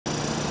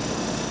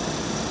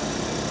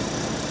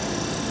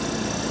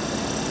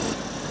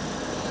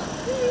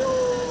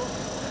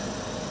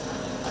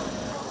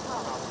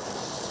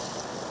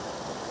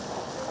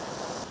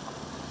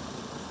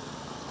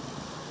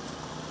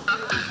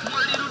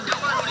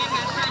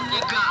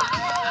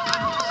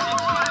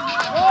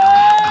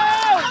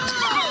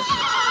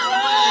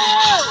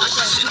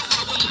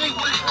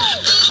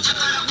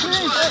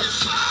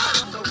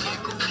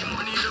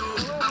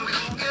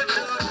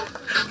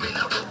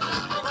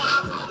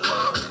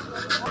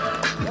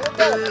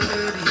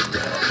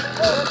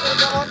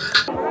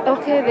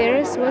Okay, the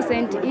race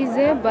wasn't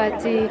easy,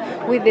 but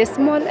with the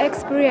small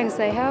experience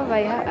I have,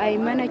 I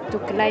managed to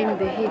climb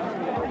the hill.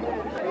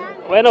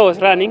 When I was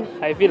running,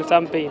 I feel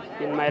some pain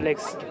in my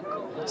legs.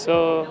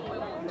 So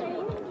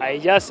I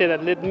just said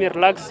that let me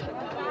relax.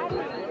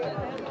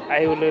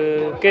 I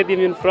will get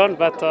him in front,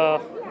 but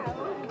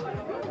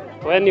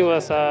when we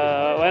were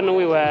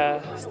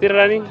still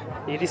running,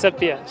 he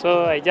disappeared.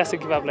 So I just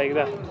give up like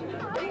that.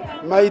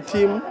 My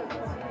team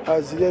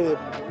has really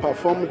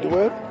performed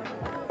well.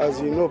 As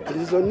you know,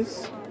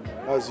 prisons,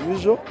 as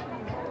usual,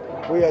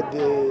 where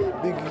the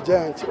big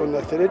giant on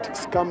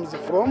athletics comes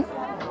from.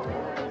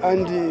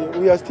 And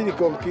we are still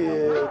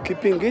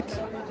keeping it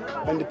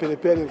and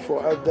preparing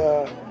for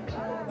other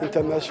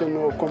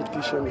international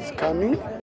competitions coming.